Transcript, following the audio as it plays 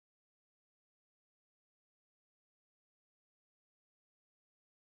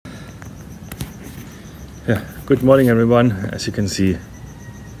Yeah, good morning everyone. As you can see,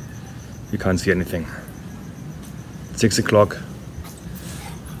 you can't see anything. 6 o'clock.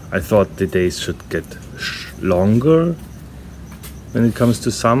 I thought the days should get longer when it comes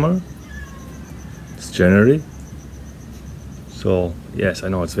to summer. It's January. So yes, I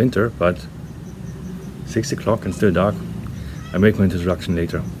know it's winter, but 6 o'clock and still dark. I'll make my introduction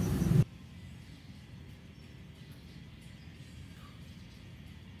later.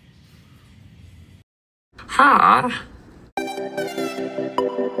 Här.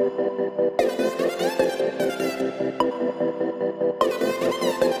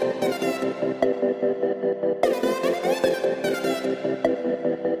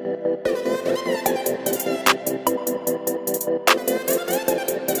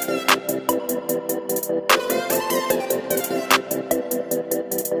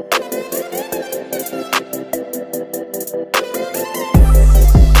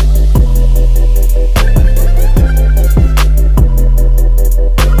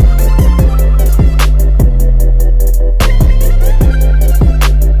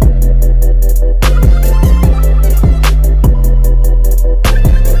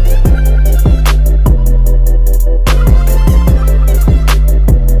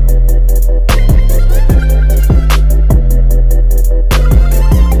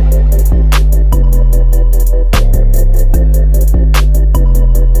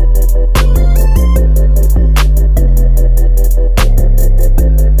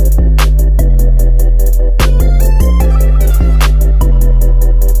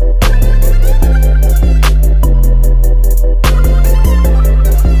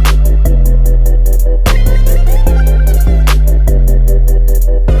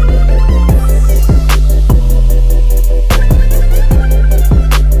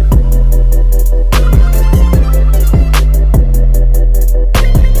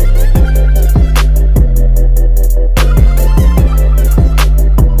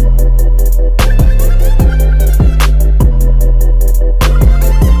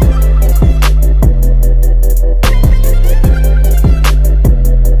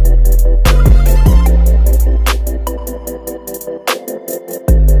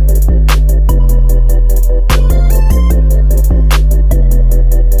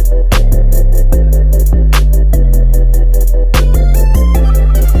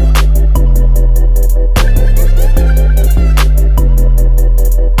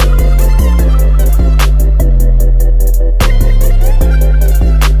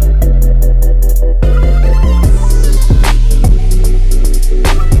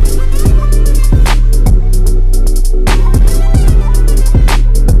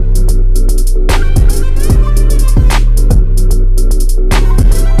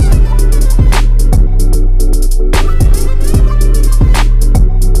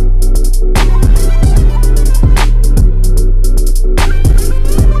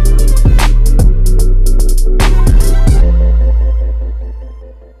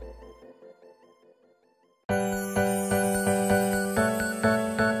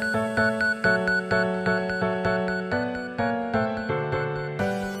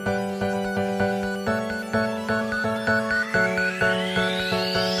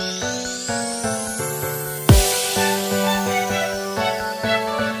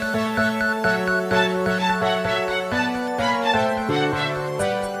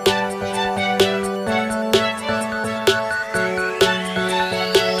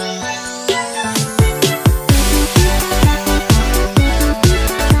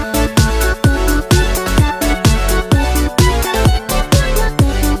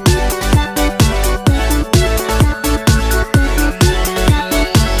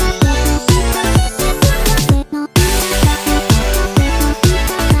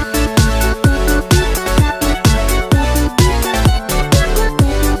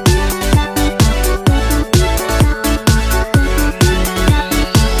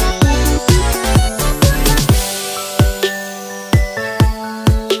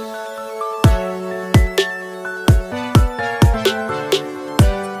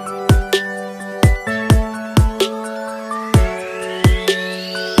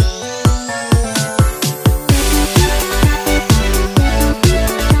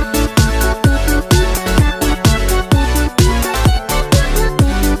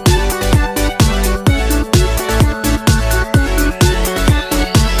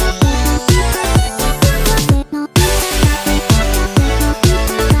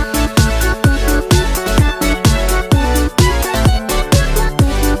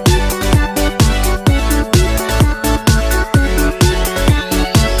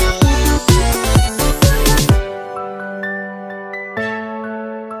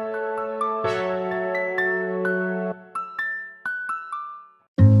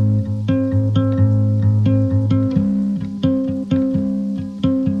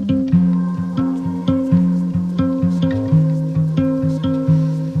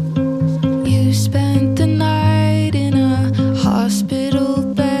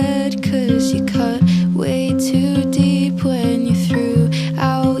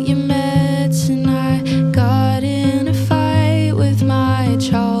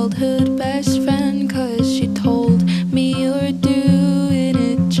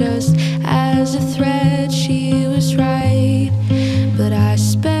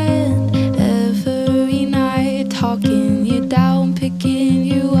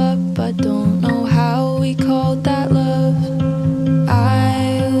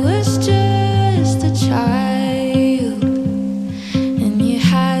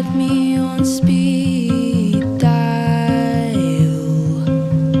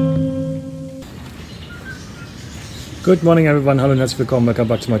 Good morning everyone, hallo und herzlich willkommen, welcome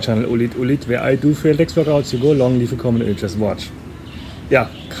back to my channel Ulit, where I do FREELETICS workouts. You go along, leave a comment and you just watch. Yeah,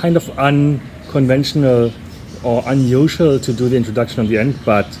 kind of unconventional or unusual to do the introduction at the end,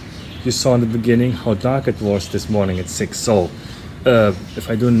 but you saw in the beginning how dark it was this morning at 6, so if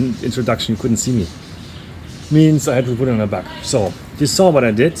I do an introduction you couldn't see me. Means I had to put it on my back. So you saw what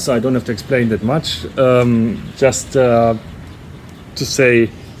I did, so I don't have to explain that much. Just to say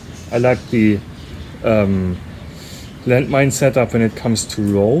I like the Landmine setup when it comes to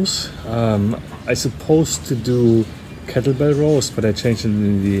rows. I supposed to do kettlebell rows, but I changed it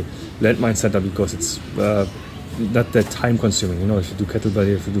in the Landmine setup because it's not that time consuming. You know, if you do kettlebell,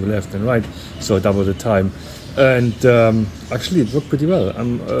 you have to do left and right, so double the time. And actually it worked pretty well.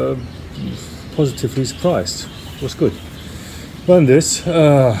 I'm positively surprised. It was good. Well, in this,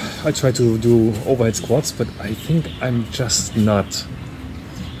 I try to do overhead squats, but I think I'm just not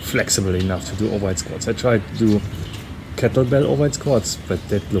flexible enough to do overhead squats. I tried to do kettlebell overhead squats, but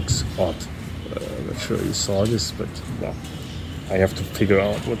that looks odd. I'm not sure you saw this, but well, I have to figure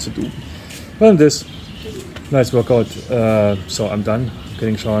out what to do. Well, this nice workout. So I'm done.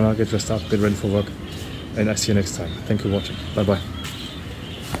 Getting shower now, get dressed up, get ready for work, and I see you next time. Thank you for watching. Bye bye.